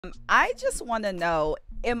I just want to know,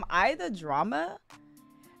 am I the drama?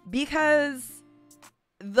 Because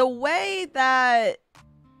the way that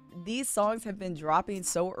these songs have been dropping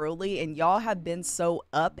so early and y'all have been so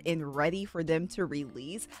up and ready for them to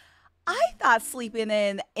release, I thought sleeping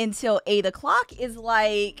in until 8 o'clock is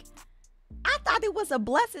like, I thought it was a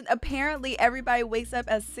blessing. Apparently everybody wakes up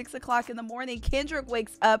at 6 o'clock in the morning. Kendrick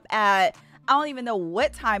wakes up at, I don't even know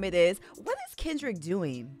what time it is. What is Kendrick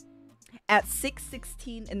doing at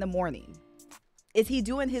 6:16 in the morning? Is he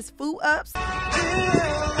doing his food ups?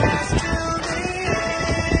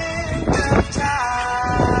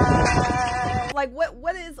 Like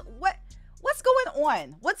what's going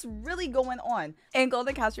on? What's really going on? And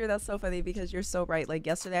Golden Castro, that's so funny because you're so right. Like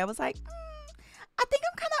yesterday I was like, I think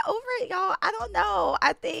I'm kind of over it, y'all. I don't know.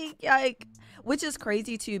 I think like, which is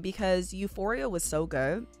crazy too because Euphoria was so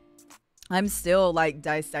good. I'm still like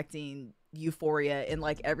dissecting Euphoria, and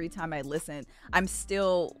like every time I listen, I'm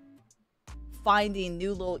still finding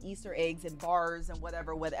new little Easter eggs and bars and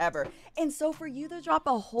whatever. And so for you to drop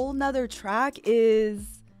a whole nother track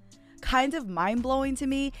is kind of mind-blowing to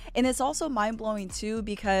me. And it's also mind-blowing too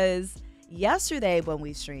because yesterday when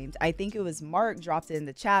we streamed, I think it was Mark dropped it in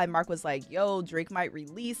the chat, and Mark was like, yo, Drake might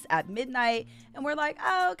release at midnight, and we're like,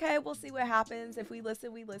 oh, okay, we'll see what happens. If we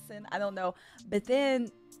listen, I don't know. But then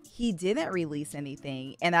he didn't release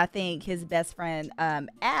anything, and I think his best friend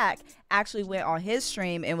Ak actually went on his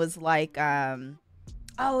stream and was like,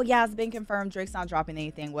 oh yeah, it's been confirmed, Drake's not dropping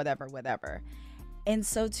anything, whatever. And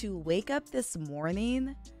so to wake up this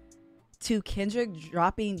morning to Kendrick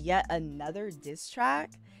dropping yet another diss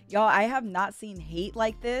track, y'all, I have not seen hate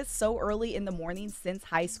like this so early in the morning since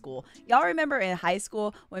high school. Y'all remember in high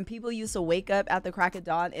school when people used to wake up at the crack of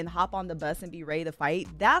dawn and hop on the bus and be ready to fight?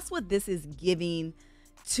 That's what this is giving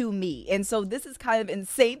to me. And so this is kind of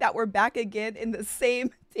insane that we're back again in the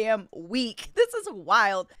same damn week. This is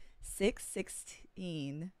wild.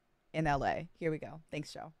 6:16 in LA. Here we go.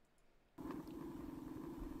 Thanks, Joe.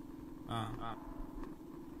 Yeah.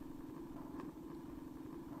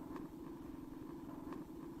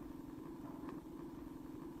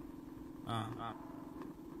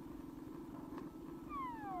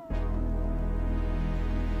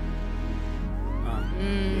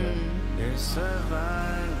 There's survival.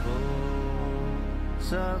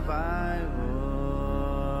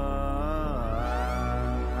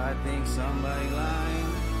 I think somebody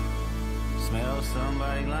lying. Smell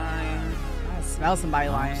somebody lying. I smell somebody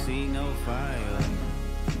lying. See no fire.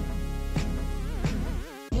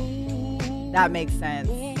 That makes sense.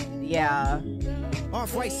 Yeah.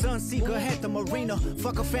 Off-white Sunseeker had the marina.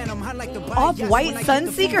 Fuck a phantom, I like the body. Off-white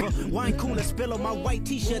Sunseeker? Wine cooler spill on my white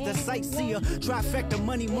t-shirt, the sightseer. Trifecta,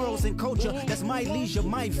 money, morals, and culture. That's my leisure,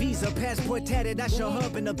 my visa. Passport tatted, I show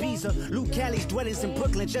hub in Ibiza. Luke Callie's dwellings in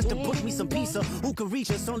Brooklyn just to book me some pizza. Who can reach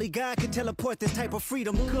us? Only God can teleport this type of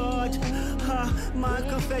freedom. God, my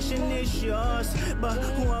confession is yours. But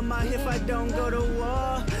who am I if I don't go to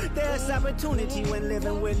war? There's opportunity when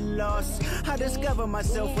living with loss. I discover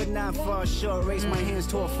myself would not fall short. Raise my hands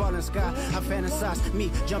to a falling sky. I fantasize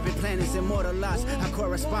me jumping planets, immortalized. I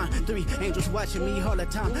correspond. 3 angels watching me all the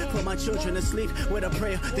time. Put my children to sleep with a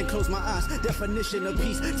prayer, then close my eyes. Definition of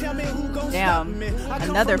peace. Tell me who gon' stop me.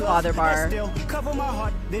 Another father bar. Still cover my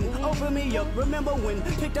heart, then open me up. Remember when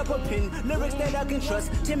picked up a pen, lyrics that I can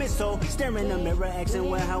trust. Timid soul, staring in the mirror, asking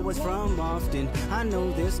where I was from often. I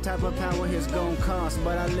know this type of power is gon' cost,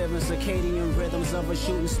 but I live in circadian rhythms of a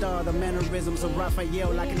shooting star. The mannerisms of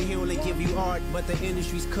Raphael, I can heal and give you art, but the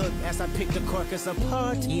industry's cooked as I pick the carcass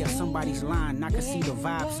apart. Yeah, somebody's lying, I can see the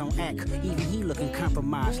vibes on act. Even he looking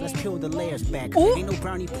compromised, let's peel the layers back. Ooh. Ain't no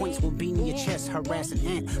brownie points will be in your chest, harassing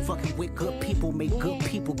ant. Fucking with good people, make good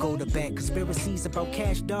people go to bed. Conspiracies about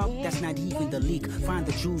cash, dog, that's not even the leak. Find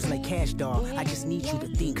the Jews like cash, dog, I just need you to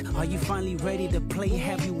think. Are you finally ready to play?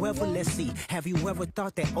 Have you ever, let's see, have you ever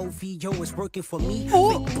thought that OVO is working for me?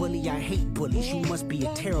 Ooh. Fake bully, I hate bullies, you must be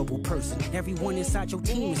a terrible person. Everyone inside your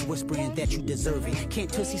team is whispering that you deserve it.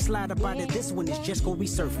 Can't Tussy slide up out of this one, is just gonna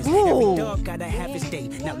resurface. Ooh. Every dog gotta have his day,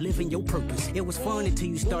 now living your purpose. It was fun until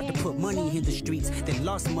you start to put money in the streets, then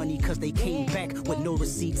lost money cause they came back with no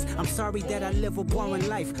receipts. I'm sorry that I live a boring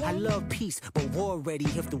life, I love peace, but war ready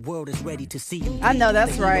if the world is ready to see you. I know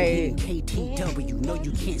that's right. KTW, no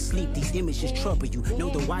you can't sleep, these images trouble you. Know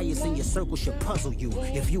the wires in your circle should puzzle you.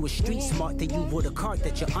 If you were street smart, then you would have caught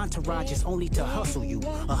that your entourage is only to hustle you.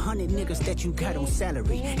 100 niggas that you got on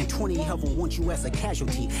salary, and 20 of them want you as a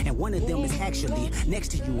casualty. And one of them is actually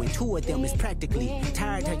next to you, and two of them is practically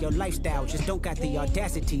tired of your lifestyle. Just don't got the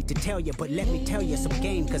audacity to tell you, but let me tell you some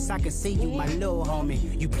game, cause I can see you, my little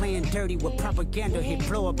homie. You playing dirty with propaganda, hit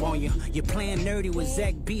blow up on you. You're playing nerdy with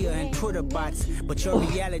Zach Bia and Twitter bots, but your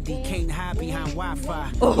reality can't hide behind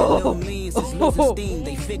Wi-Fi. Your little means is losing steam,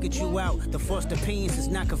 they figured you out. The first opinions is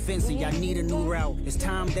not convincing, I need a new route. It's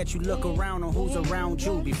time that you look around on who's around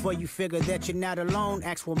you. Before you figure that you're not alone,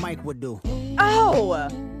 ask what Mike would do. Oh,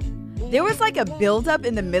 there was like a buildup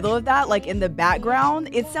in the middle of that, like in the background.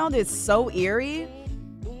 It sounded so eerie.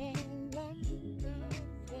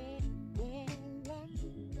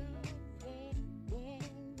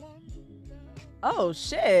 Oh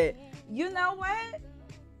shit. You know what?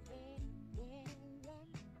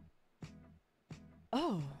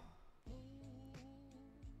 Oh.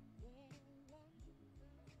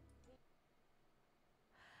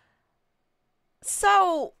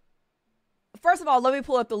 So, first of all, let me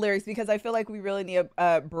pull up the lyrics because I feel like we really need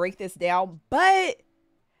to break this down. But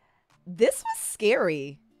this was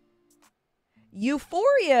scary.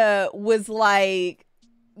 Euphoria was like,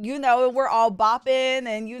 you know, we're all bopping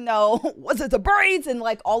and, you know, was it the braids and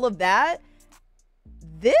like all of that.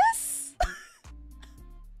 This,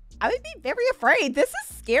 I would be very afraid. This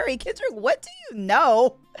is scary. Kendrick, what do you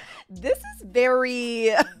know? This is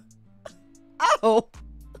very, oh.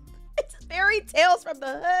 Fairy tales from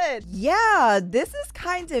the hood. Yeah, this is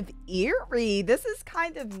kind of eerie. This is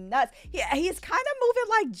kind of nuts. He's kind of moving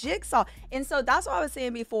like Jigsaw. And so that's what I was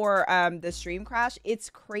saying before the stream crash. It's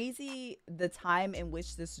crazy the time in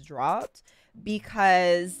which this dropped,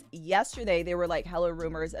 because yesterday there were like hella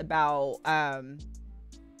rumors about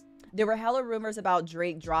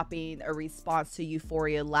Drake dropping a response to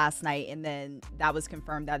Euphoria last night, and then that was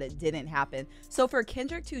confirmed that it didn't happen. So for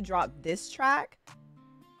Kendrick to drop this track,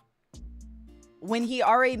 when he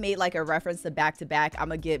already made like a reference to back, I'm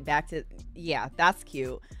gonna get back to, yeah, that's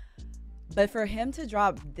cute. But for him to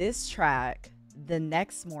drop this track the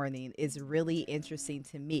next morning is really interesting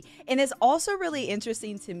to me. And it's also really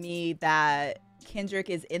interesting to me that Kendrick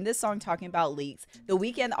is in this song talking about leaks. The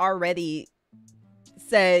Weeknd already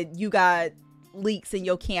said you got leaks in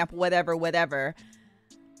your camp, whatever.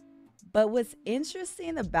 But what's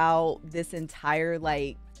interesting about this entire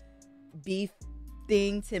like beef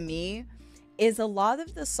thing to me is a lot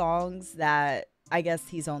of the songs that, I guess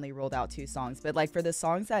he's only rolled out 2 songs, but like for the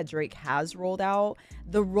songs that Drake has rolled out,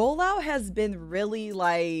 the rollout has been really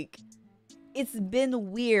like, it's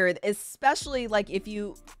been weird, especially like if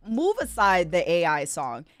you move aside the AI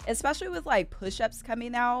song, especially with like push-ups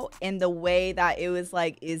coming out and the way that it was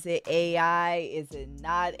like, is it AI? Is it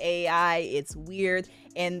not AI? It's weird.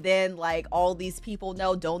 And then like all these people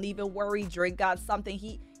know, don't even worry, Drake got something.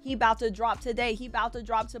 He about to drop today. He about to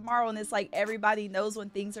drop tomorrow. And it's like everybody knows when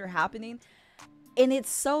things are happening. And it's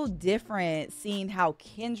so different seeing how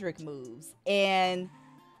Kendrick moves. And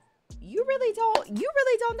you really don't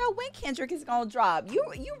know when Kendrick is gonna drop. You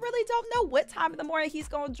really don't know what time of the morning he's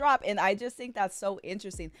gonna drop. And I just think that's so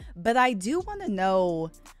interesting. But I do want to know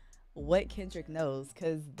what Kendrick knows,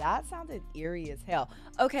 because that sounded eerie as hell.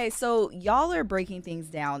 Okay, so y'all are breaking things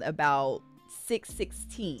down about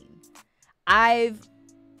 616. I've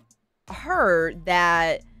heard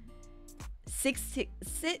that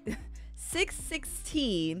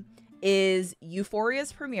 616 is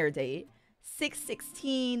Euphoria's premiere date.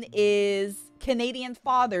 616 is Canadian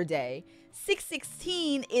Father Day.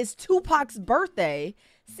 616 is Tupac's birthday.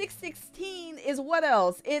 616 is what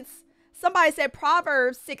else? It's, somebody said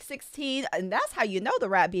Proverbs 616, and that's how you know the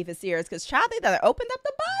rap beef is serious, because child, they done opened up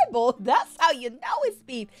the Bible. That's how you know it's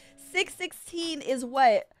beef. 616 is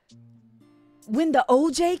what? When the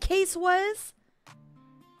OJ case was?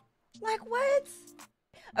 Like what?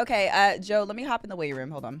 Okay, Joe, let me hop in the waiting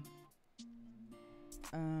room. Hold on.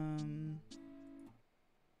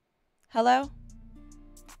 Hello?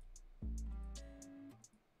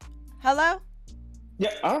 Hello?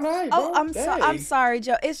 Yeah, all right. Oh, bro. I'm sorry,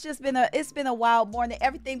 Joe. It's been a wild morning.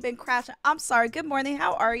 Everything been crashing. I'm sorry. Good morning.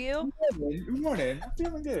 How are you? Good morning. I'm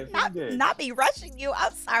feeling good. Not be rushing you.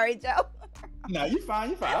 I'm sorry, Joe. No, you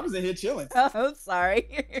fine. You fine. I was in here chilling. Oh, I'm sorry.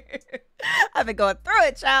 I've been going through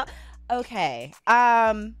it, child. Okay.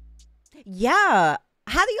 Yeah.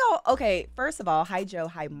 How do y'all? Okay. First of all, hi Joe.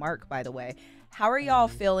 Hi Mark. By the way, how are y'all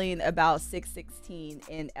feeling about 616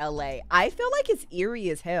 in LA? I feel like it's eerie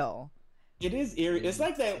as hell. It is eerie. It's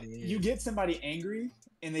like that you get somebody angry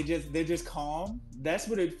and they're just calm. That's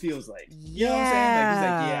what it feels like. You know what I'm saying? Like he's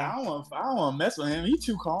like, yeah, I don't want to mess with him. He's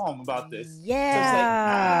too calm about this.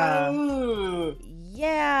 Yeah. So it's like,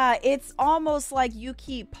 yeah, it's almost like you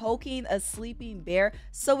keep poking a sleeping bear.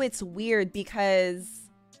 So it's weird because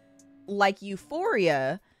like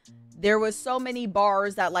Euphoria, there was so many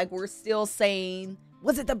bars that like were still saying,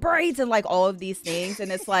 was it the braids and like all of these things.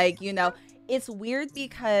 And it's like, you know, it's weird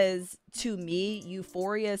because to me,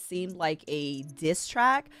 Euphoria seemed like a diss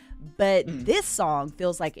track, but this song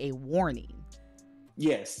feels like a warning.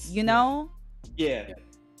 Yes. You know? Yeah.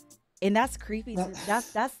 And that's creepy.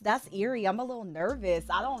 That's eerie. I'm a little nervous.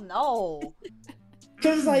 I don't know.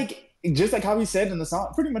 Because like, just like how he said in the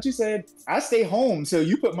song, pretty much he said, I stay home, so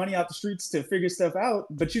you put money out the streets to figure stuff out,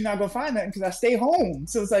 but you're not gonna find that because I stay home.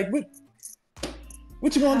 So it's like,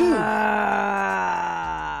 what you gonna do?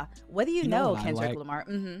 What do you know, what Kendrick like? Lamar?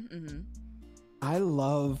 I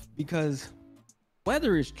love, because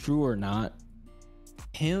whether it's true or not,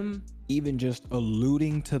 him even just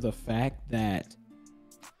alluding to the fact that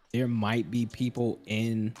there might be people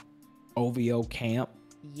in OVO camp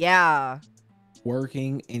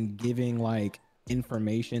working and giving like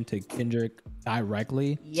information to Kendrick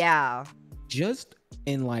directly. Just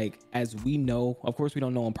in like, as we know, of course we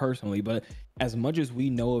don't know him personally, but as much as we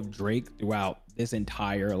know of Drake throughout this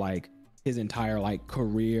entire like his entire like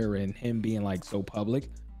career and him being like so public,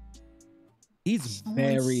 he's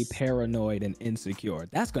very paranoid and insecure.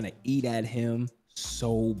 That's gonna eat at him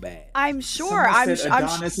so bad. I'm sure.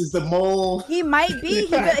 Adonis is the mole. He might be. He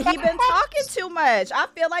been talking too much. I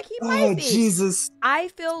feel like he might be. Jesus. I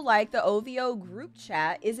feel like the OVO group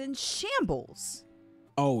chat is in shambles.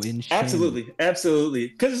 Oh, in shambles. Absolutely.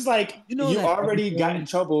 Because it's like, you already got in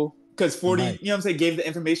trouble because 40, right. you know what I'm saying, gave the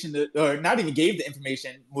information to, or not even gave the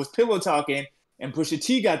information, was pillow talking, and Pusha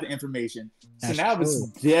T got the information. That's so now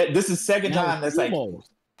true. this is second time that's like,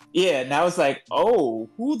 yeah, now it's like, oh,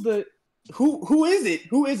 who is it?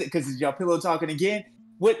 Who is it? Because y'all pillow talking again.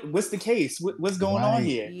 What's the case? What's going on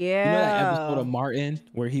here? Yeah. You know that episode of Martin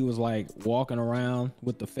where he was like walking around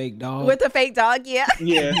with the fake dog? With the fake dog, yeah.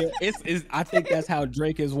 Yeah. It's I think that's how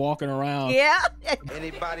Drake is walking around. Yeah.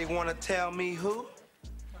 Anybody want to tell me who?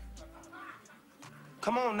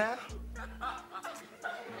 Come on now.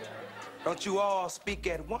 Don't you all speak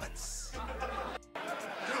at once?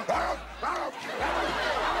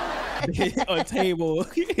 A table.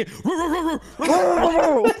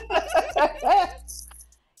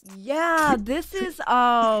 Yeah, this is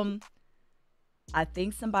I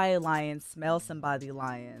think somebody lying, smell somebody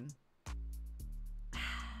lying.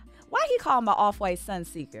 Why he call him an off-white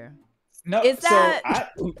sunseeker? No, is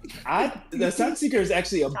that the Sunseeker is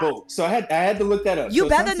actually a boat. So I had to look that up. You so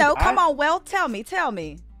better know. Come on, well, tell me.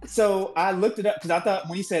 So I looked it up because I thought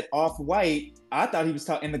when he said off-white, I thought he was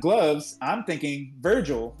talking in the gloves. I'm thinking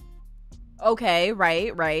Virgil. Okay,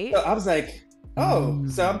 right. So I was like, oh,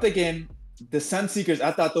 so I'm thinking the Sunseekers,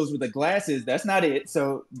 I thought those were the glasses. That's not it.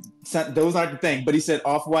 So those aren't the thing. But he said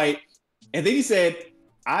off-white. And then he said,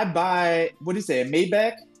 I buy, what did he say, a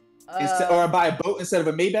Maybach? Or I buy a boat instead of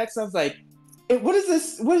a Maybach. So I was like, what is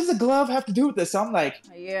this? What does the glove have to do with this? So I'm like,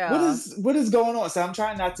 what is going on? So I'm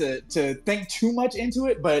trying not to think too much into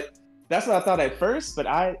it, but that's what I thought at first, but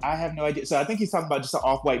I have no idea. So I think he's talking about just an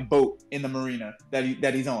off-white boat in the marina that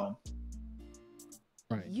he's on.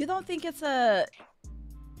 Right. You don't think it's a...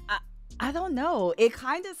 I don't know. It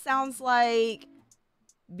kind of sounds like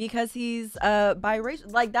because he's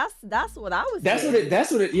biracial. Like that's what I was. That's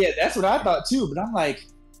what I thought too. But I'm like,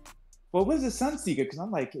 well, what is a Sunseeker? Because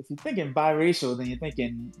I'm like, if you're thinking biracial, then you're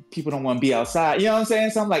thinking people don't want to be outside. You know what I'm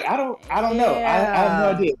saying? So I'm like, I don't know. I have no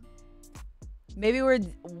idea. Maybe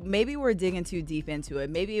we're digging too deep into it.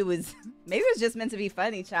 Maybe it was just meant to be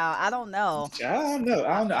funny, child. I don't know. I don't know.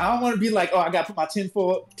 I don't want to be like, oh, I got to put my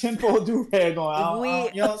tinfoil do-rag on.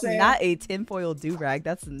 You know what I'm saying? Not a tinfoil do-rag.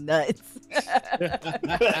 That's nuts.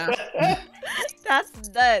 That's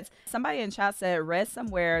nuts. Somebody in chat said, read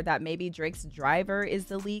somewhere that maybe Drake's driver is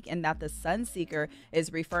the leak and that the Sunseeker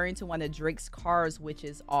is referring to one of Drake's cars, which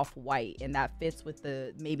is off-white. And that fits with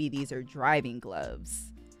maybe these are driving gloves.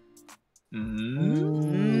 Yeah,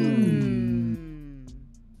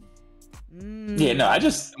 no,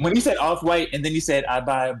 when he said off-white and then he said I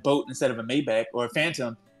buy a boat instead of a Maybach or a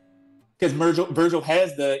Phantom, because Virgil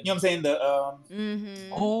has the, you know what I'm saying,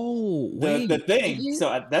 the thing.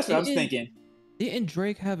 So that's what I was thinking. Didn't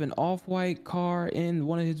Drake have an off-white car in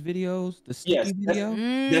one of his videos? The Sticky video?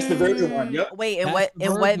 That's the Virgil one. Yep. Wait, in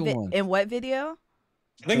what video?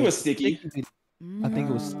 I think it was Sticky. I think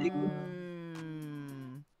it was Sticky.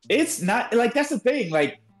 It's not like, that's the thing.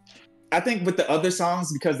 Like, I think with the other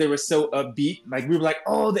songs, because they were so upbeat, like we were like,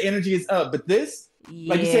 oh, the energy is up. But this,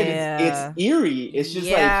 like you said, it's eerie. It's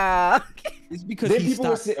just like, it's because he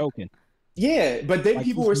stopped joking. Yeah, but then like,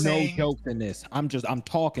 people were saying, no jokes in this. I'm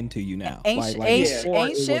talking to you now. Ain't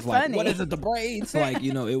shit funny. What is it? The braids? Like,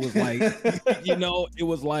 it was like, it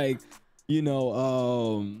was like,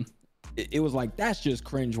 it was like, that's just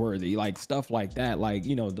cringeworthy, like stuff like that, like,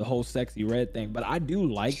 you know, the whole Sexy Red thing. But I do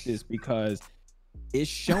like this because it's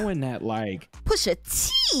showing that like Pusha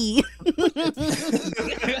T.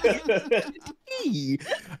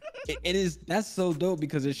 It is, that's so dope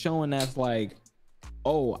because it's showing that's like,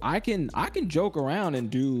 oh, I can joke around and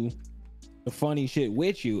do the funny shit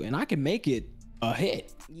with you, and I can make it a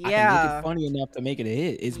hit. I can make it funny enough to make it a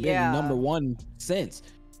hit. It's been #1 since.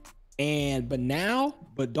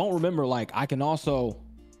 But don't remember, like, I can also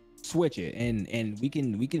switch it and we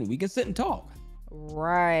can sit and talk.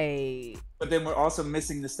 Right. But then we're also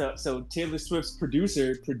missing the stuff. So Taylor Swift's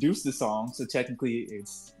producer produced the song, so technically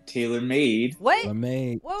it's Taylor made. What? Taylor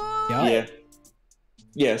made. What? Yeah.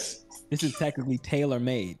 Yes. This is technically Taylor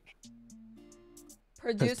made.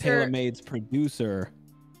 Producer. Taylor Made's producer.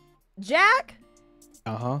 Jack.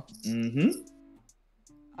 Mm-hmm.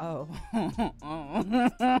 Oh.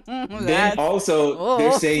 Then also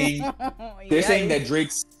they're saying that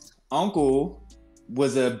Drake's uncle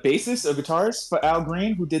was a bassist or guitarist for Al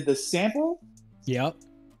Green, who did the sample. Yep.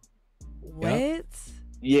 What? Yep.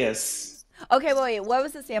 Yes. Okay, wait. What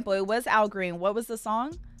was the sample? It was Al Green. What was the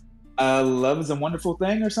song? Love is a Wonderful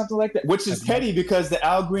Thing or something like that. Which is petty because the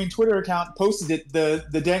Al Green Twitter account posted it,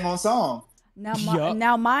 the dang on song.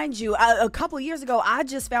 Now, mind you, a couple years ago, I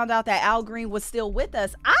just found out that Al Green was still with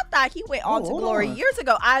us. I thought he went on to glory years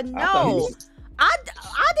ago. I know. I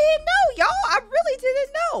didn't know, y'all. I really didn't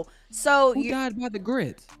know. So who died by the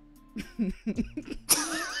grits? Am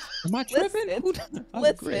I tripping?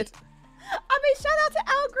 Listen. I mean, shout out to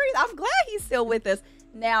Al Green. I'm glad he's still with us.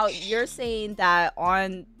 Now, you're saying that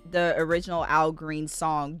on the original Al Green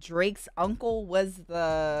song, Drake's uncle was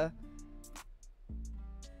the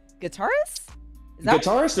guitarist?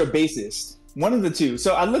 Guitarist or bassist? One of the two.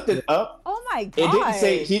 So I looked it up. Oh my god!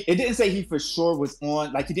 It didn't say he for sure was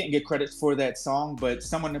on. Like, he didn't get credit for that song, but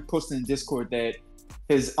someone posted in Discord that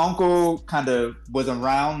his uncle kind of was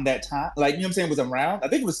around that time. Like, you know what I'm saying? Was around. I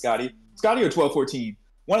think it was Scotty or 1214.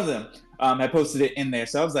 One of them had posted it in there.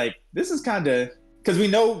 So I was like, this is kind of, because we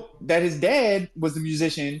know that his dad was the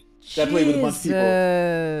musician that played with a bunch of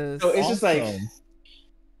people. So it's just like,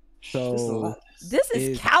 this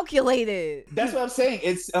is calculated. That's what I'm saying.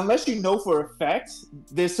 It's, unless you know for a fact,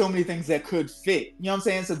 there's so many things that could fit. You know what I'm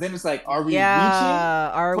saying? So then it's like, are we reaching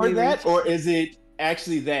for that, or is it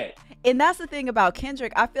actually that? And that's the thing about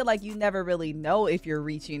Kendrick. I feel like you never really know if you're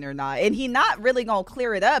reaching or not. And he not really gonna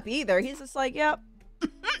clear it up either. He's just like, yep.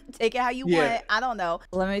 Take it how you want. I don't know.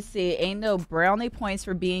 Let me see. Ain't no brownie points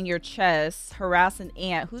for being your chest. Harass an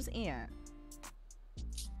ant. Who's ant?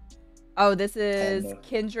 Oh, this is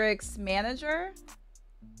Kendrick's manager.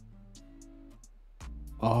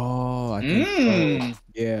 Oh, I think so.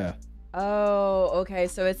 Yeah. Oh, okay.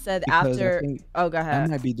 So it said because after. Oh, go ahead.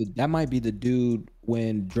 That might be the dude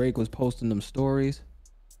when Drake was posting them stories,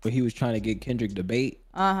 where he was trying to get Kendrick debate,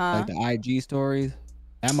 like the IG stories.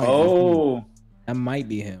 That might. That might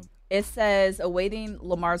be him. It says, awaiting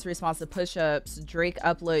Lamar's response to push-ups, Drake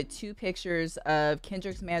uploaded 2 pictures of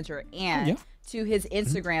Kendrick's manager, Ant, to his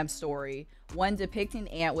Instagram story. One depicting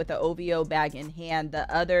Ant with an OVO bag in hand,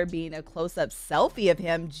 the other being a close-up selfie of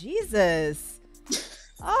him. Jesus.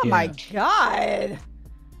 Oh, my God.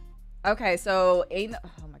 Okay, so ain't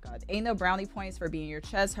no brownie points for being your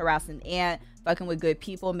chest, harassing Ant, fucking with good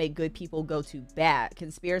people, make good people go to bat.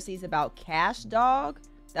 Conspiracies about Cash Dog.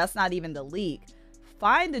 That's not even the leak.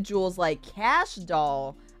 Find the jewels like Cash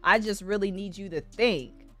Doll. I just really need you to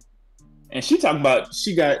think. And she talking about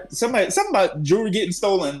she got something about jewelry getting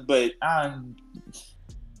stolen, but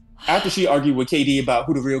after she argued with KD about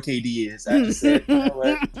who the real KD is, I just said, you know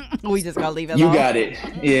what? We just gonna leave it alone. You got it.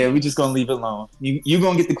 Yeah, we just gonna leave it alone. You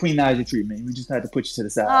gonna get the Queen Naija treatment. We just had to put you to the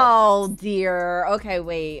side. Oh dear. Okay,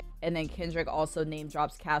 wait. And then Kendrick also name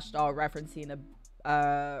drops Cash Doll, referencing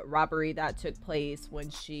a robbery that took place when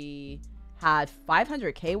she had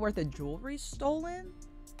 $500K worth of jewelry stolen.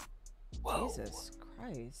 Whoa. Jesus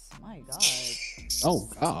Christ, my God. Oh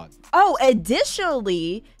God. Oh,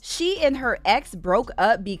 additionally, she and her ex broke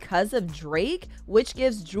up because of Drake, which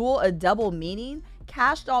gives Jewel a double meaning.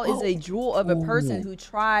 Cash Doll is a jewel of a person who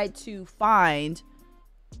tried to find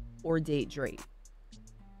or date Drake.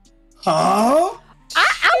 Huh?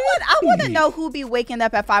 I want to know who be waking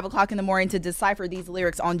up at 5 o'clock in the morning to decipher these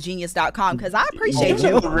lyrics on genius.com, because I appreciate you.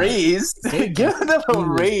 Give them a raise. Give them a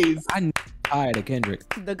raise. I'm tired of Kendrick.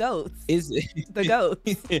 The goats. The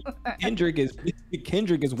goats.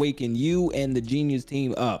 Kendrick is waking you and the Genius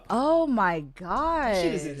team up. Oh my God.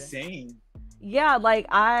 Shit is insane. Yeah, like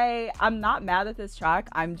I'm not mad at this track.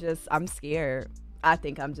 I'm scared. I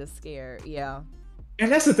think I'm just scared. Yeah.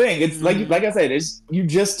 And that's the thing. It's like I said, you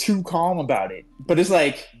just too calm about it. But it's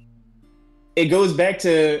like, it goes back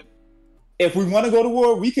to, if we want to go to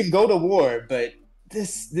war, we can go to war. But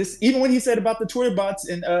this even when he said about the Twitter bots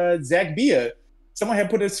and Zach Bia, someone had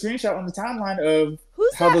put a screenshot on the timeline of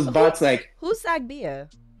those bots who's Zach Bia?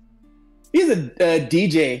 He's a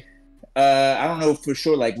DJ. I don't know for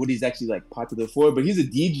sure like what he's actually like popular for, but he's a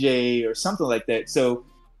DJ or something like that. So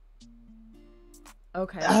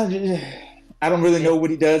okay, I don't really know what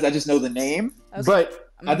he does. I just know the name. Okay. But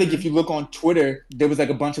I think if you look on Twitter, there was like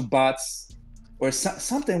a bunch of bots or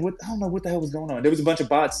something. I don't know what the hell was going on. There was a bunch of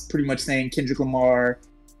bots pretty much saying Kendrick Lamar,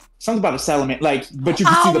 something about a salamander. Like, but you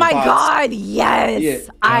can see the bots. Oh my God, yes.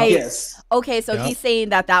 Yeah. Yes. Okay, so he's saying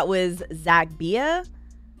that was Zach Bia?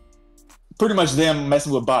 Pretty much them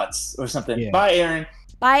messing with bots or something. Yeah. Bye, Aaron.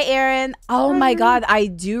 Bye, Aaron. Oh my God, I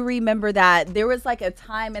do remember that. There was like a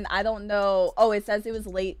time, and I don't know. Oh, it says it was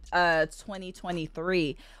late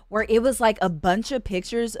 2023, where it was like a bunch of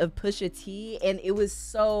pictures of Pusha T, and it was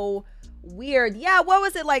so weird. Yeah, what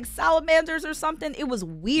was it, like salamanders or something? It was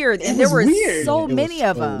weird, and there were so many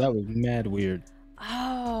of them. That was mad weird.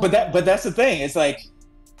 Oh, but that's the thing. It's like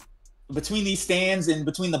between these stands and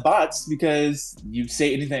between the bots, because you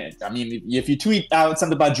say anything. I mean, if you tweet out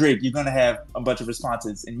something about Drake, you're gonna have a bunch of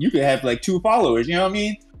responses, and you could have like 2 followers. You know what I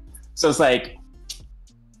mean? So it's like,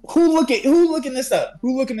 who looking this up?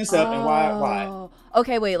 Who looking this up, and why?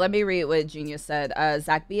 Okay, wait. Let me read what Genius said.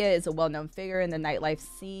 Zach Bia is a well-known figure in the nightlife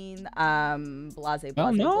scene. Blase.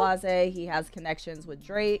 He has connections with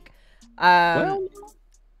Drake.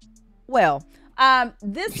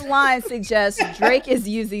 This line suggests Drake is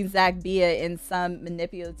using Zach Bia in some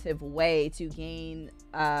manipulative way to gain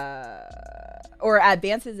or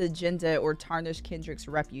advance his agenda or tarnish Kendrick's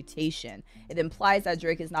reputation. It implies that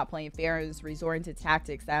Drake is not playing fair and is resorting to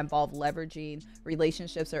tactics that involve leveraging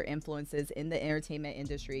relationships or influences in the entertainment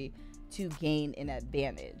industry to gain an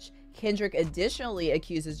advantage. Kendrick additionally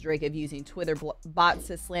accuses Drake of using Twitter bots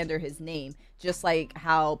to slander his name, just like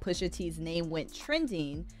how Pusha T's name went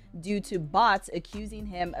trending due to bots accusing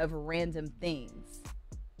him of random things.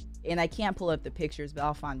 And I can't pull up the pictures, but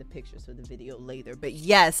I'll find the pictures for the video later. But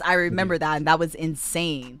yes, I remember that, and that was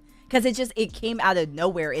insane because it came out of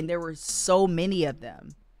nowhere, and there were so many of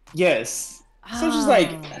them. Yes. So it's just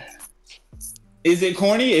like, is it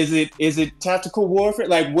corny? Is it tactical warfare?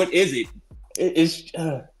 Like, what is it? It's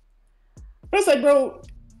like, bro,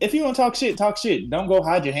 if you want to talk shit, talk shit. Don't go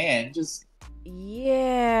hide your hand. Just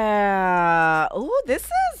yeah. Oh, this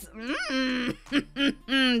is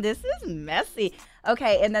this is messy.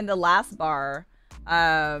 Okay, and then the last bar,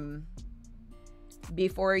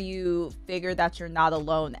 before you figure that you're not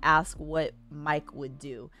alone, ask what Mike would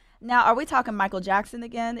do. Now, are we talking Michael Jackson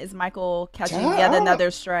again? Is Michael catching yet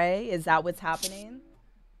another stray? Is that what's happening?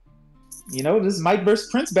 You know, this Mike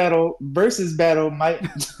versus Prince battle, Mike.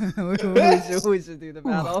 who should do the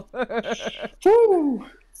battle?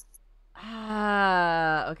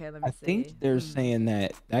 Okay, let me see. I think they're saying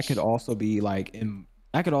that could also be like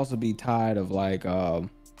that could also be tied of like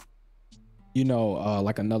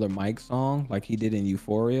like another Mike song like he did in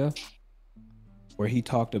Euphoria, where he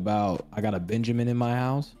talked about I got a Benjamin in my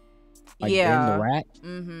house. Like in the rat.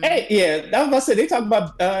 Mm-hmm. Hey, yeah, that was about to say they talk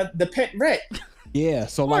about the pet rat. Yeah,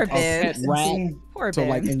 so Poor like Ben. a pet rat. Poor so Ben.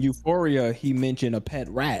 like in Euphoria, he mentioned a pet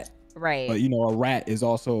rat. Right. But a rat is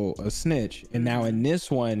also a snitch. And now in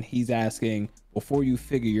this one, he's asking, before you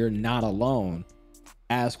figure you're not alone,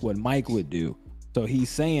 ask what Mike would do. So he's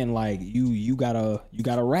saying like you got a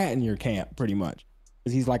rat in your camp, pretty much.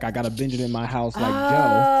 Because he's like, I got a Benjamin in my house like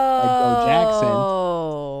Joe Jackson.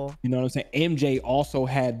 You know what I'm saying? MJ also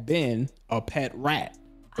had been a pet rat.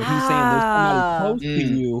 So he's saying there's somebody close to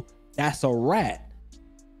you that's a rat.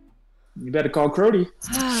 You better call Crody.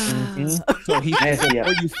 So he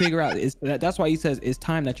before you figure out that's why he says it's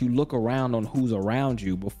time that you look around on who's around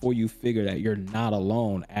you before you figure that you're not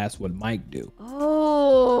alone. Ask what Mike do.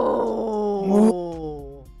 Oh.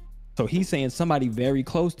 So he's saying somebody very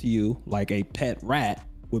close to you, like a pet rat,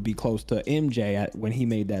 would be close to MJ when he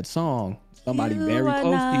made that song. Somebody very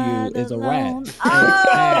close to you is a rat.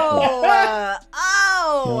 Oh.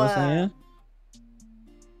 You know what I'm saying?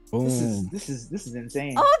 Boom. This is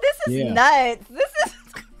insane. Oh, this is nuts. This is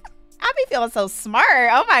I be feeling so smart.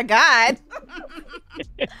 Oh my God.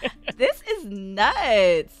 This is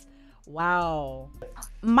nuts. Wow.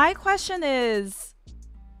 My question is,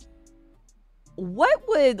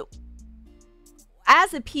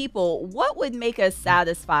 as a people, what would make us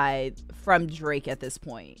satisfied from Drake at this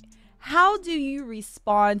point? How do you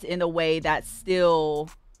respond in a way that still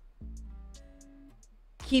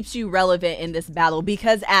keeps you relevant in this battle?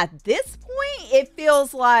 Because at this point, it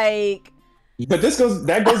feels like. But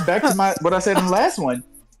that goes back to what I said in the last one.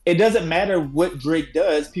 it doesn't matter what Drake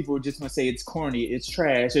does. People are just gonna say it's corny, it's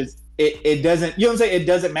trash. It doesn't. You know what I'm saying? It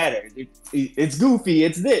doesn't matter. It's goofy.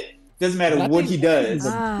 It's this. Doesn't matter what he does.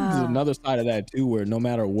 There's another side of that too, where no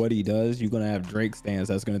matter what he does, you're gonna have Drake stands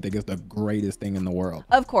that's gonna think it's the greatest thing in the world.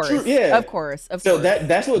 Of course, true, yeah, of course. So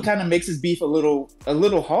that's what kind of makes his beef a little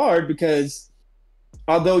hard, because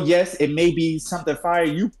although yes, it may be something fire,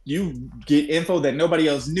 you get info that nobody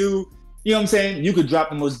else knew. You know what I'm saying? You could drop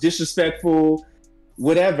the most disrespectful,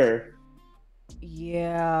 whatever.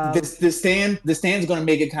 Yeah. The stand's gonna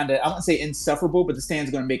make it kind of, I wouldn't say insufferable, but the stand's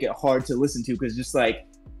gonna make it hard to listen to, because just like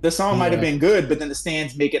the song might have been good, but then the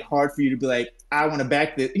stands make it hard for you to be like, I want to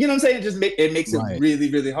back this. You know what I'm saying? It makes it really,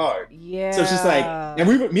 really hard. Yeah. So it's just like,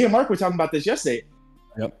 and me and Mark were talking about this yesterday.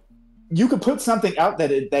 Yep. You could put something out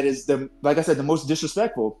that is like I said, the most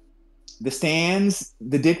disrespectful. The stands,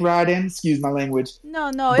 the dick riding, excuse my language.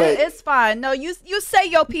 No, it's fine. No, you say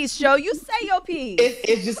your piece, Joe. You say your piece.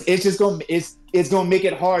 It's gonna make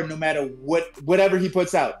it hard no matter whatever he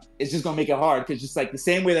puts out. It's just gonna make it hard, because just like the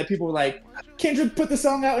same way that people were like, Kendrick put the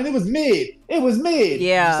song out and it was mid. It was mid.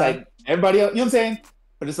 Yeah. Just like everybody else, you know what I'm saying?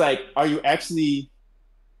 But it's like, are you actually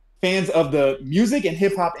fans of the music and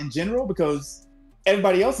hip hop in general? Because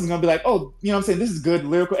everybody else is gonna be like, oh, you know what I'm saying? This is good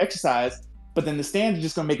lyrical exercise. But then the stands are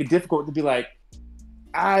just gonna make it difficult to be like,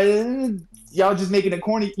 y'all just making it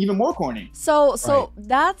corny, even more corny. So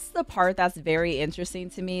that's the part that's very interesting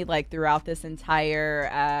to me, like throughout this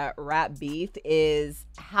entire rap beef, is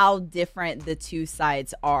how different the two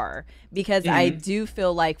sides are. Because I do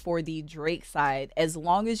feel like for the Drake side, as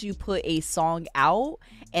long as you put a song out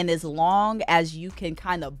and as long as you can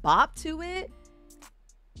kind of bop to it,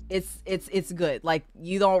 it's good. Like,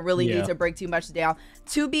 you don't really need to break too much down.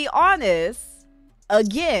 To be honest,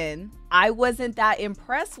 again, I wasn't that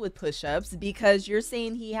impressed with Push-Ups, because you're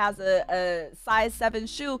saying he has a size 7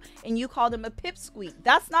 shoe and you called him a pipsqueak.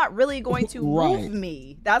 That's not really going to move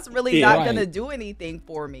me. That's really not going to do anything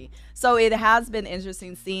for me. So it has been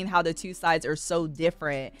interesting seeing how the two sides are so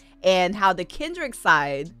different, and how the Kendrick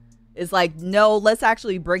side is like, no, let's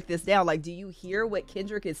actually break this down. Like, do you hear what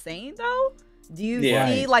Kendrick is saying though? Do you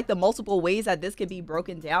see like the multiple ways that this could be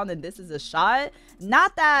broken down and this is a shot?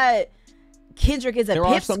 Not that Kendrick is a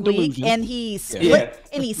pipsqueak and he split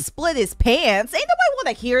his pants. Ain't nobody want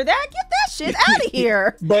to hear that. Get that shit out of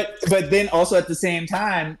here. But then also at the same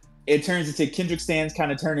time, it turns into Kendrick stands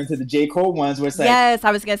kind of turn into the J. Cole ones, where it's like, yes,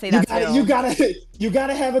 I was gonna say that too. You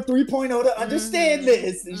gotta have a 3.0 to understand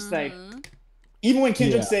this. It's just like, even when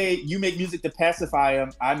Kendrick say, you make music to pacify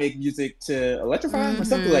him, I make music to electrify him, or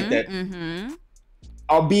something like that.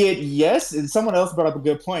 Albeit, yes, and someone else brought up a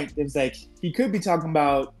good point. It was like, he could be talking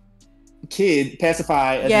about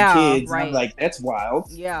pacify as kids. Right. And I'm like, that's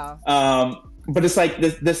wild. Yeah. But it's like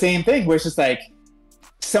the same thing, where it's just like,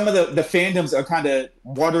 some of the fandoms are kind of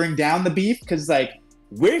watering down the beef, because it's like,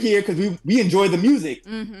 we're here because we enjoy the music.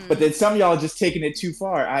 But then some of y'all are just taking it too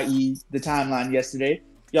far, i.e. the timeline yesterday.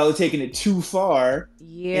 Y'all are taking it too far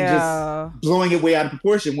and just blowing it way out of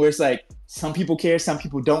proportion, where it's like, some people care, some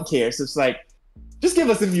people don't care. So it's like, just give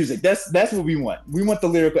us the music. That's what we want. We want the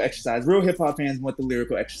lyrical exercise. Real hip hop fans want the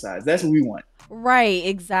lyrical exercise. That's what we want. Right,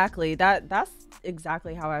 exactly. That's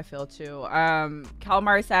exactly how I feel too.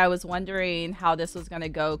 Calamari said, I was wondering how this was gonna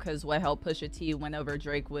go, because what helped Pusha T whenever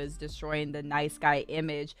Drake was destroying the nice guy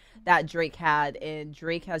image that Drake had, and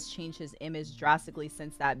Drake has changed his image drastically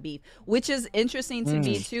since that beef, which is interesting to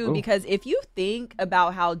me too, because if you think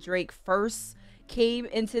about how Drake first came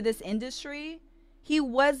into this industry, he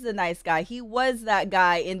was the nice guy. He was that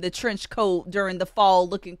guy in the trench coat during the fall,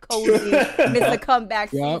 looking cozy, missed the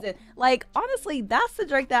comeback season. Like, honestly, that's the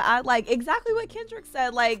Drake that I like. Exactly what Kendrick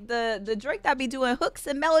said. Like, the Drake that be doing hooks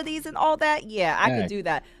and melodies and all that. Yeah, I could do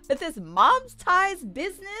that. But this Mob's Ties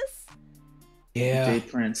business. Yeah. J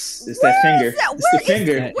Prince. It's that finger. It's the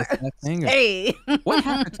finger. It's that finger. Hey. What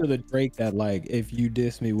happened to the Drake that, like, if you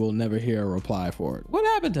diss me, we'll never hear a reply for it? What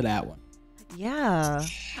happened to that one? Yeah.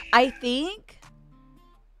 I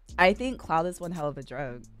think cloud is one hell of a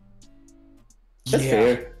drug. That's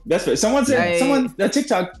fair. That's fair. Someone that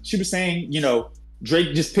TikTok, she was saying,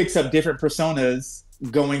 Drake just picks up different personas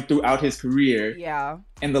going throughout his career. Yeah.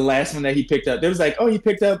 And the last one that he picked up, there was like, oh, he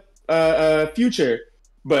picked up Future,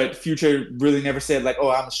 but Future really never said like,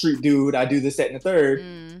 oh, I'm a street dude, I do this, that, and the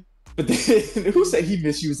third. But then, who said he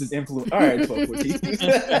misused his influence? All right, 12, 14.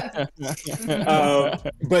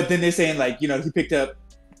 But then they're saying like, he picked up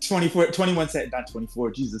 21 Savage,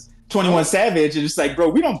 and it's like, bro,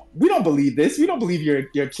 we don't believe this. We don't believe you're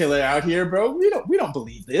a killer out here, bro. We don't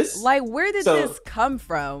believe this. Like, where did this come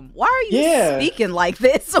from? Why are you speaking like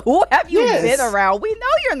this? Who have you been around? We know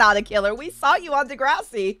you're not a killer. We saw you on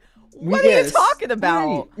Degrassi. What are you talking about?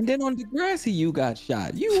 Right. And then on Degrassi, you got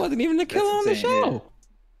shot. You wasn't even the killer on the show.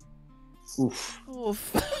 Yeah. Oof.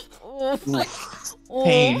 Oof.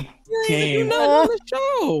 Pain. On the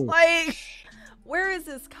show. Like, where is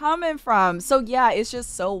this coming from? So yeah, it's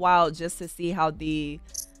just so wild just to see how the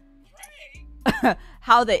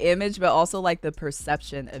how the image, but also like the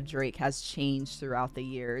perception of Drake has changed throughout the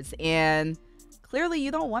years. And clearly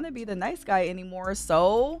you don't want to be the nice guy anymore.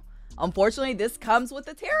 So unfortunately, this comes with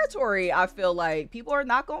the territory. I feel like people are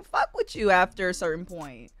not gonna fuck with you after a certain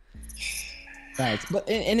point. Facts. But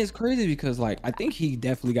and it's crazy because like I think he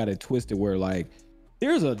definitely got it twisted where like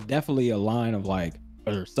there's definitely a line of like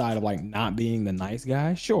or side of like not being the nice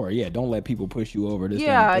guy. Sure, yeah, don't let people push you over this.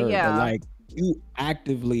 Yeah, third, yeah. But like you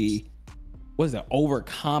actively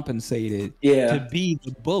overcompensated to be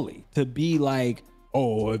the bully, to be like,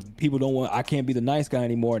 oh, if people don't want, I can't be the nice guy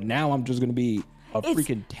anymore. Now I'm just gonna be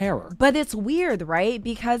freaking terror. But it's weird, right?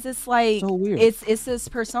 Because it's like so weird. It's this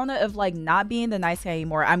persona of like not being the nice guy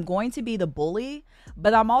anymore. I'm going to be the bully,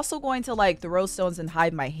 but I'm also going to like throw stones and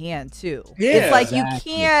hide my hand too. Yeah, it's like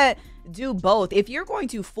exactly. you can't do both. If you're going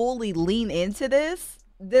to fully lean into this,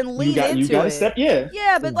 then lean into it. You gotta step, yeah,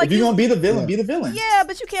 but like if you're gonna be the villain, be the villain. Yeah,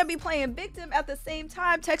 but you can't be playing victim at the same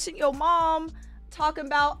time, texting your mom, talking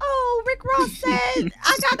about, oh, Rick Ross said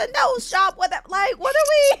I got a nose job. What are we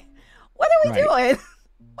doing?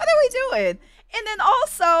 What are we doing? And then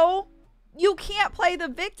also, you can't play the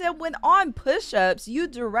victim when on push-ups you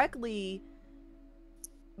directly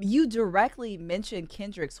mention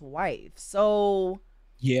Kendrick's wife. So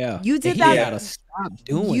yeah, you did that. You gotta stop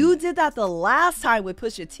doing. You did that the last time with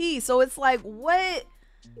Pusha T. So it's like, what?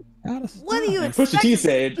 What do you expect?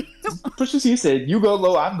 Pusha T said, "You go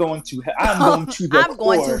low, I'm going to the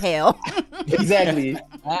going to hell." Exactly.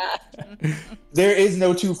 There is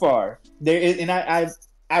no too far. There is, and I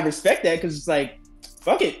respect that because it's like,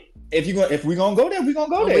 fuck it. If we're gonna go there, we're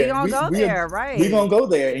gonna go there. We're gonna go there, right? We're gonna go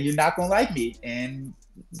there, and you're not gonna like me. And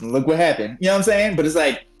look what happened. You know what I'm saying? But it's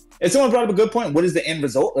like, if someone brought up a good point, what is the end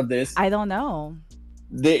result of this? I don't know.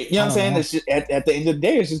 You know what I'm saying? It's just, at the end of the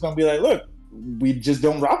day, it's just gonna be like, look, we just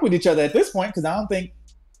don't rock with each other at this point, because I don't think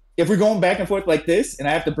if we're going back and forth like this and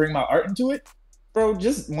I have to bring my art into it, bro,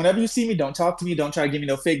 just whenever you see me, don't talk to me, don't try to give me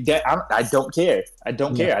no fake debt. I don't care. I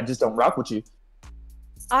don't care. I just don't rock with you.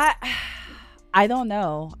 I don't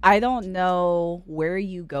know. I don't know where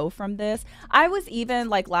you go from this. I was even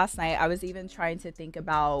like last night, I was even trying to think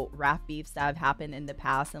about rap beefs that have happened in the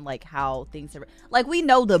past and like how things are like, we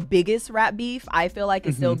know the biggest rap beef I feel like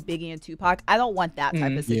is still Biggie and Tupac. I don't want that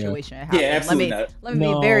type of situation to happen. Yeah, absolutely let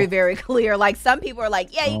me be very, very clear. Like some people are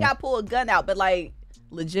like, yeah, you gotta pull a gun out, but like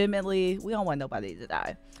legitimately, we don't want nobody to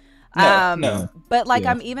die. No. But like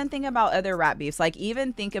I'm even thinking about other rap beefs. Like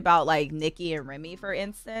even think about like Nicki and Remy, for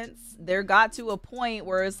instance. There got to a point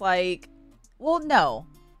where it's like, well, no.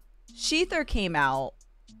 Shether came out,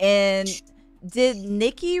 and did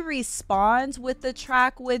Nicki respond with the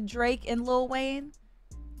track with Drake and Lil Wayne?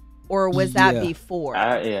 Or was that before?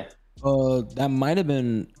 That might have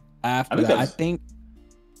been after that. I think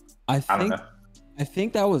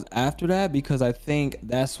that was after that, because I think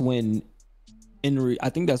that's when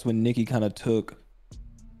Nicki kind of took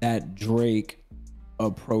that Drake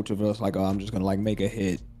approach of us like, oh, I'm just gonna like make a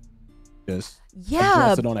hit, just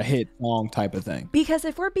address it on a hit song type of thing. Because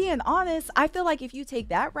if we're being honest, I feel like if you take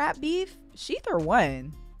that rap beef, Shether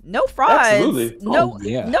won. No frauds. Absolutely. No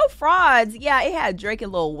frauds. Yeah, it had Drake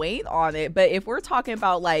and Lil Wayne on it, but if we're talking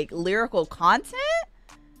about like lyrical content,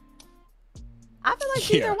 I feel like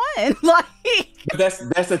Shether won. Like, but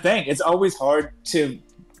that's the thing. It's always hard to,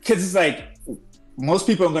 because it's like, most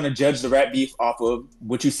people are going to judge the rap beef off of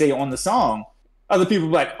what you say on the song. Other people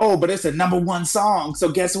are like, oh, but it's a #1 song, so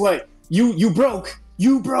guess what? You broke.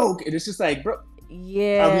 And it's just like, bro.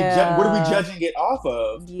 Yeah. What are we judging it off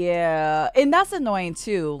of? Yeah. And that's annoying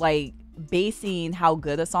too. Like basing how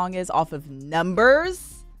good a song is off of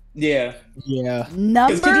numbers. Yeah.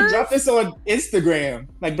 Numbers. Because you drop this on Instagram,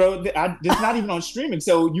 like, bro, it's not even on streaming,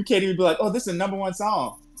 so you can't even be like, oh, this is a #1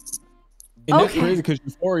 song. And that's crazy because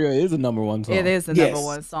Euphoria is a #1 song. It is a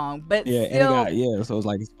 #1 song, but still, so it's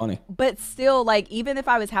like, it's funny. But still, like, even if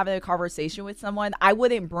I was having a conversation with someone, I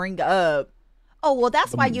wouldn't bring up, oh, well,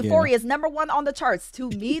 that's why Euphoria is #1 on the charts. To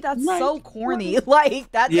me, that's so corny.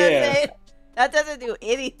 Like that doesn't do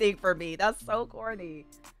anything for me. That's so corny.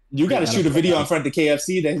 You got to shoot a video in front of the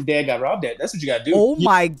KFC that his dad got robbed at. That's what you got to do. Oh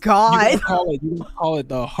my God! You call it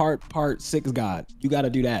the Heart Part 6 God. You got to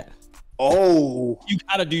do that. Oh, if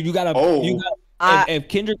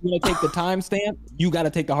Kendrick's gonna take the timestamp, you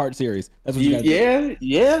gotta take the Heart series. That's what you gotta do.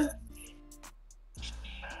 Yeah.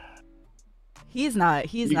 He's not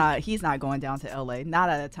going down to LA. Not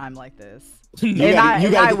at a time like this.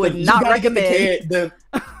 I would not recommend.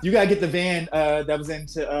 You gotta get the van that was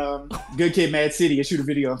into Good Kid, Mad City and shoot a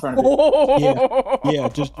video in front of it. Yeah,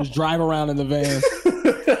 just drive around in the van.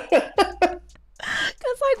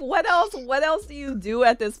 Cause like, what else do you do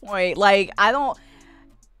at this point? Like, I don't.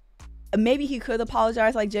 Maybe he could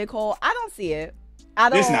apologize like J. Cole. I don't see it. I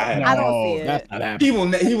don't see it. That's not happening.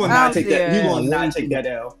 He will not take that. He will not take that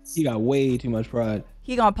L. He got way too much pride.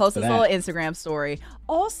 He gonna post his little Instagram story.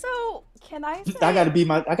 Also, can I say, I gotta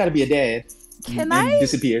be a dad. Can I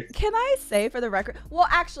disappear? Can I say for the record? Well,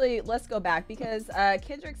 actually, let's go back because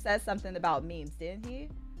Kendrick said something about memes, didn't he?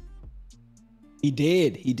 He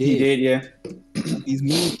did. Yeah. These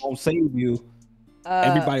memes won't save you.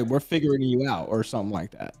 Everybody, we're figuring you out, or something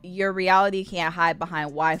like that. Your reality can't hide behind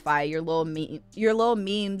Wi-Fi. Your little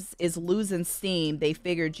memes is losing steam. They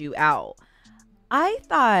figured you out. I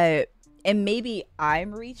thought, and maybe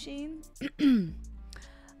I'm reaching,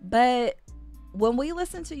 but when we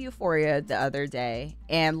listened to Euphoria the other day,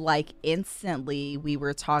 and like instantly we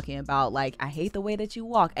were talking about like, I hate the way that you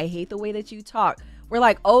walk. I hate the way that you talk. We're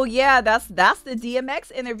like, oh yeah, that's the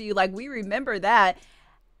DMX interview. Like, we remember that.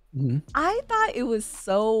 Mm-hmm. I thought it was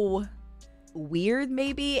so weird,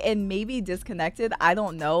 maybe, and maybe disconnected. I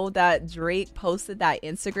don't know, that Drake posted that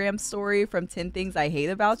Instagram story from 10 Things I Hate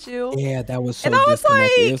About You. Yeah, that was so and I was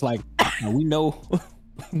disconnected. Like, it was like,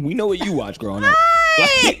 we know what you watch growing up.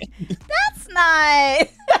 Right. That's not.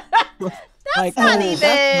 That's like, not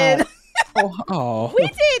even. Oh, we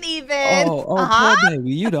didn't even. Poor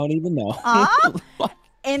baby, you don't even know.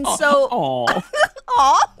 And so,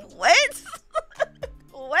 what?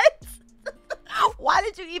 What? Why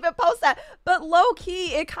did you even post that? But low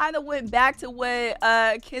key, it kind of went back to what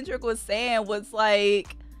Kendrick was saying, was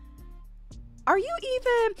like, are you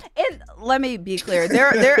even? And let me be clear,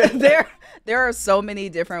 there are so many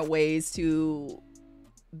different ways to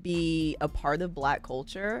be a part of Black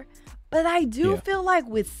culture, but I do feel like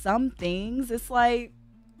with some things, it's like,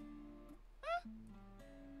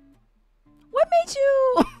 what made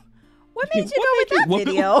you go with that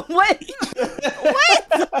video?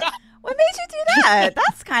 What made you do that?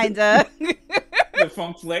 That's kind of the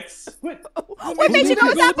funk flex. What made you go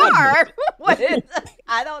with that bar?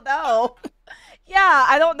 I don't know. Yeah,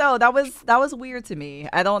 I don't know. That was weird to me.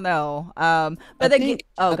 I don't know. But then,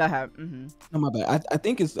 go ahead. Mm-hmm. No, my bad. I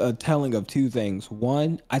think it's a telling of two things.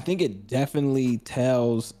 One, I think it definitely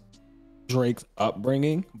tells Drake's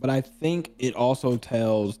upbringing, but I think it also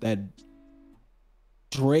tells that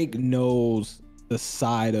Drake knows the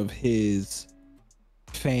side of his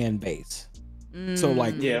fan base. So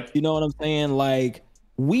like, you know what I'm saying? Like,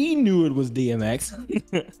 we knew it was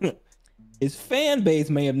DMX. His fan base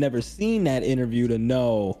may have never seen that interview to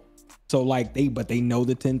know. So like, they know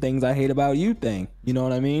the 10 Things I Hate About You thing. You know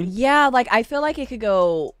what I mean? Yeah, like, I feel like it could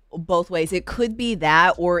go both ways. It could be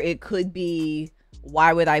that, or it could be,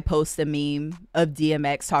 why would I post a meme of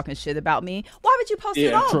DMX talking shit about me? Why would you post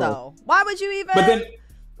it all, though? Why would you even?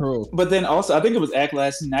 But then also, I think it was Act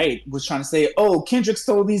Last Night was trying to say, oh, Kendrick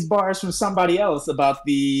stole these bars from somebody else about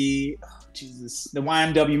the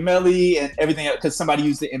YMW Melly and everything else, because somebody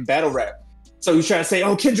used it in battle rap. So he's trying to say,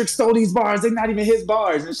 oh, Kendrick stole these bars. They're not even his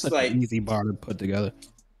bars. It's just like an easy bar to put together.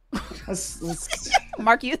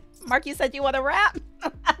 Mark, you said you want to rap?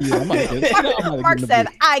 Yeah, Mark said,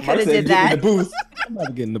 I could have did that. I'm about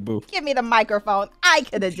to get in the booth. Give me the microphone. I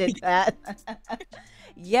could have did that.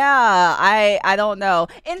 Yeah, I don't know.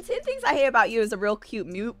 And 10 Things I Hate About You is a real cute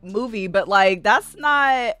movie, but like, that's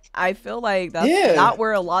not, I feel like that's not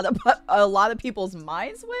where a lot of people's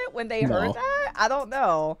minds went when they heard that. I don't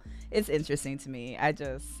know. It's interesting to me. I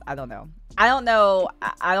don't know. I don't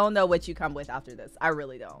know what you come with after this. I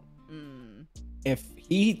really don't. If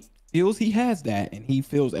he feels he has that and he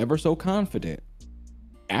feels ever so confident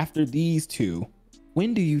after these two,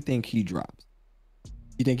 when do you think he drops?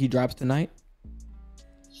 You think he drops tonight?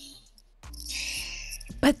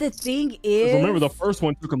 But the thing is, remember the first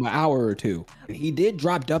one took him an hour or two. And he did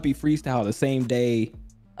drop Duppy Freestyle the same day.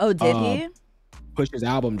 Oh, did he? Push's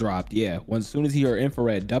album dropped. Yeah. As soon as he heard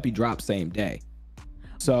Infrared, Duppy dropped same day.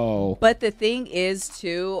 So, but the thing is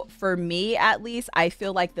too, for me at least, I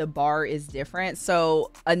feel like the bar is different.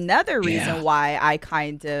 So another reason why I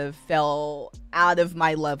kind of fell out of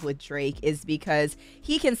my love with Drake is because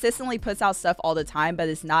he consistently puts out stuff all the time, but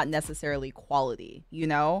it's not necessarily quality, you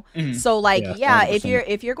know? Mm-hmm. So like,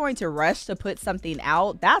 if you're going to rush to put something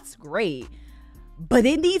out, that's great. But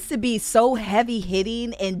it needs to be so heavy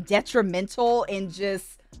hitting and detrimental and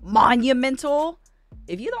just monumental.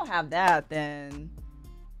 If you don't have that, then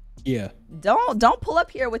Yeah. Don't pull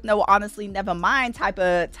up here with no honestly never mind type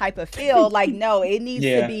of feel. Like, no, it needs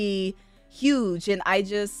to be huge. And I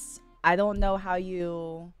don't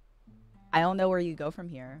know where you go from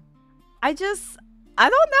here. I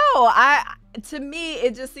don't know. To me,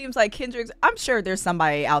 it just seems like I'm sure there's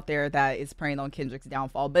somebody out there that is preying on Kendrick's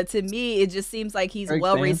downfall, but to me, it just seems like he's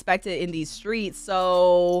well respected in these streets.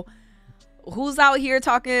 So who's out here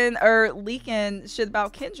talking or leaking shit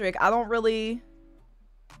about Kendrick? I don't really.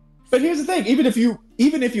 But here's the thing: even if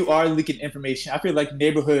you are leaking information, I feel like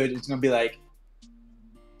neighborhood is gonna be like,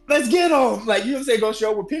 let's get him. Like, you know what I'm saying? Go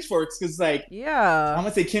show up with pitchforks, because like, I'm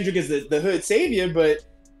gonna say Kendrick is the hood savior, but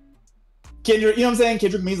Kendrick, you know what I'm saying?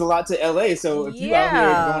 Kendrick means a lot to LA. So if you out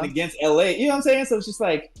here going against LA, you know what I'm saying? So it's just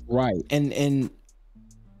like, right. And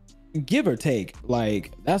give or take,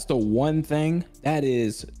 like, that's the one thing that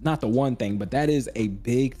is not the one thing, but that is a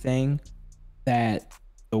big thing that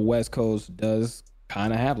the West Coast does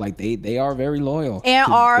kind of have. Like, they are very loyal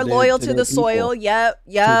and are loyal to the soil. Yep.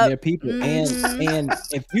 To their people. And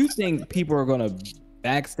if you think people are gonna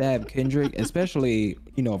backstab Kendrick, especially,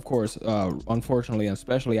 you know, of course, unfortunately,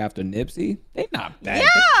 especially after Nipsey, they not bad.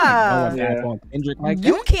 Yeah. On Kendrick like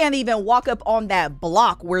you that. Can't even walk up on that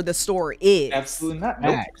block where the store is. Absolutely not.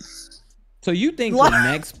 Nope. So you think the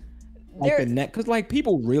next, like the next, because like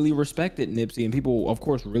people really respected Nipsey, and people, of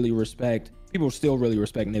course, still really respect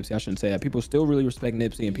Nipsey. I shouldn't say that. People still really respect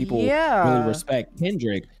Nipsey, and people really respect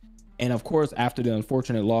Kendrick. And of course, after the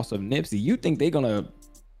unfortunate loss of Nipsey, you think they're gonna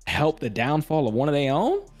help the downfall of one of their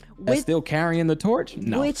own that's still carrying the torch?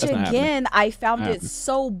 No, which again, I found it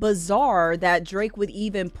so bizarre that Drake would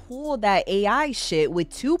even pull that AI shit with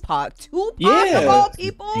Tupac of all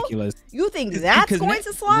people. Ridiculous. You think that's going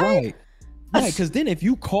to slide? Right, because then if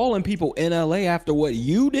you calling people in LA after what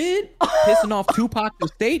you did, pissing off Tupac the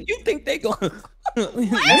state, you think they gonna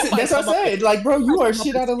that's what I said. Like, bro, you are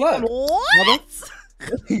shit out of luck. What?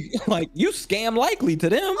 Like, you scam likely to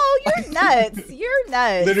them. Oh, you're nuts. You're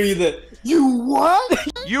nuts. Literally you what?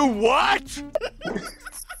 You what?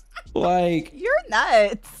 Like, you're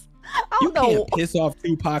nuts. You can't piss off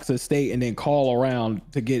Tupac's estate and then call around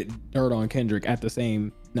to get dirt on Kendrick at the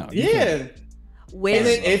same. No. And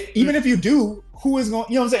then even if you do, who is going?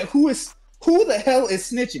 You know what I'm saying? Who the hell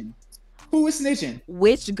is snitching? Who is snitching?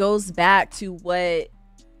 Which goes back to what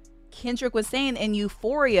Kendrick was saying in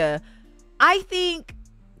Euphoria. I think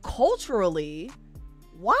culturally,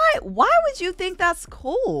 why would you think that's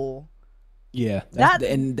cool? Yeah, that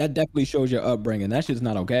definitely shows your upbringing. That shit's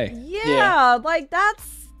not okay. Yeah, like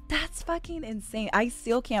that's fucking insane. I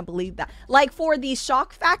still can't believe that. Like, for the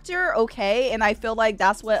shock factor, okay, and I feel like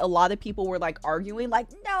that's what a lot of people were like arguing. Like,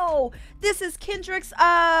 no, this is Kendrick's,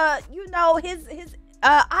 his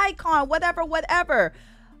icon, whatever.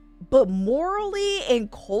 But morally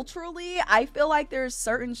and culturally, I feel like there's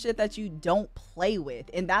certain shit that you don't play with,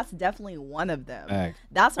 and that's definitely one of them.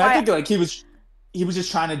 That's why I think like he was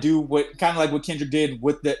just trying to do what kind of like what Kendrick did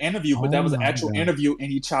with the interview, but that was an actual interview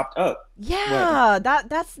and he chopped up. Yeah,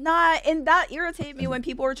 that's not, and that irritated me when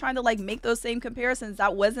people were trying to like make those same comparisons.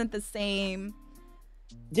 That wasn't the same.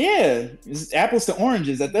 Yeah, it's apples to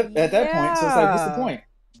oranges at that point. So it's like, what's the point?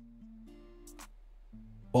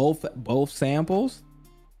 Both samples.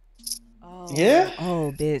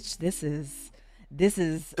 Oh, bitch, this is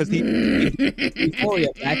because Euphoria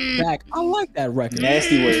back to back. I like that record.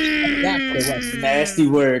 Nasty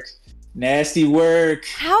work.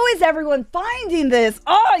 How is everyone finding this?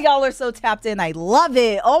 Oh, y'all are so tapped in. I love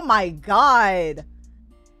it. Oh my god.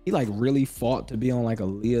 He like really fought to be on like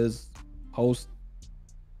Aaliyah's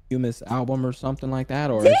posthumous album or something like that.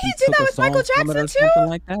 Or did he do that with Michael Jackson too? Something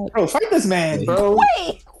like that. Bro, fight this man, bro.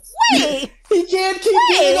 Wait. He can't keep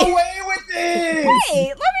getting away with this.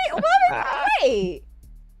 Wait, let me.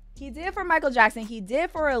 He did for Michael Jackson. He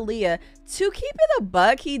did for Aaliyah. To keep it a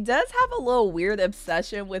buck, he does have a little weird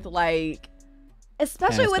obsession with like,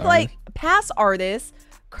 especially with like past artists,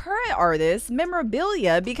 current artists,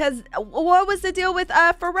 memorabilia. Because what was the deal with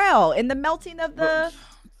Pharrell and the melting of the?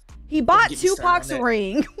 He bought Tupac's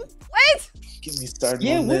ring. What? Get me started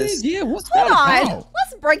on this. What's Hold that on. about?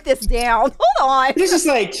 Let's break this down. Hold on. It's just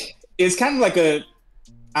like, it's kind of like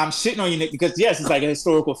I'm shitting on you, Nick, because yes, it's like a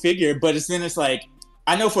historical figure, but it's like,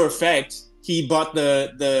 I know for a fact he bought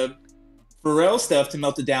the Pharrell stuff to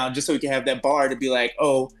melt it down just so he could have that bar to be like,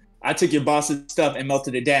 oh, I took your boss's stuff and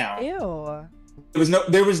melted it down. Ew.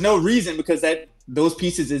 There was no reason, because those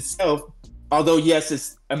pieces itself, although yes,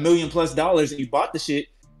 it's $1 million+ and you bought the shit,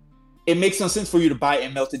 it makes no sense for you to buy it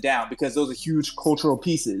and melt it down, because those are huge cultural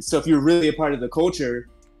pieces. So if you're really a part of the culture,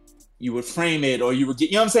 you would frame it, or you would get,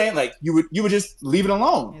 you know what I'm saying? Like you would just leave it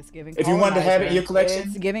alone. It's giving if you wanted to have it in your collection.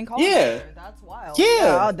 It's giving yeah. That's wild.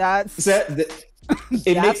 Yeah. That's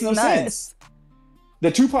it makes no sense. The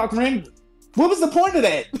Tupac ring, what was the point of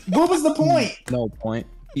that? What was the point? No point.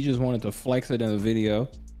 He just wanted to flex it in a video.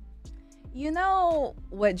 You know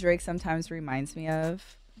what Drake sometimes reminds me of?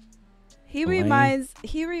 He reminds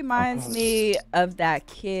me of that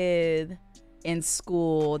kid in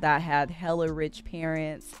school that had hella rich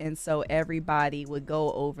parents, and so everybody would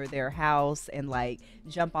go over their house and like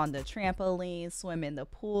jump on the trampoline, swim in the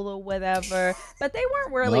pool or whatever, but they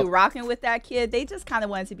weren't really rocking with that kid. They just kind of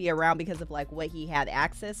wanted to be around because of like what he had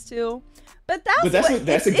access to. But that's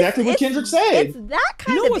exactly what Kendrick said. It's that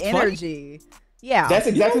kind of energy. Funny? Yeah, that's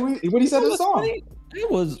exactly what he said in the song. Funny? It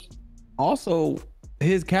was also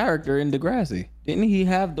his character in Degrassi. Didn't he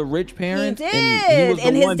have the rich parents? He did,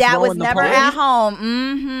 and his dad was never at home.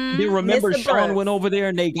 Mm-hmm. You remember Sean went over there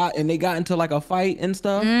and they got into like a fight and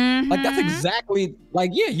stuff. Mm-hmm. Like that's exactly like,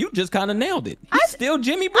 yeah, you just kind of nailed it. He's still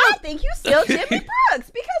Jimmy Brooks. I think you still Jimmy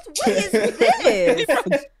Brooks, because what is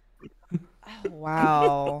this? Oh,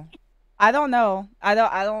 wow. I don't know. I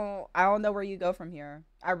don't know where you go from here.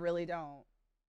 I really don't.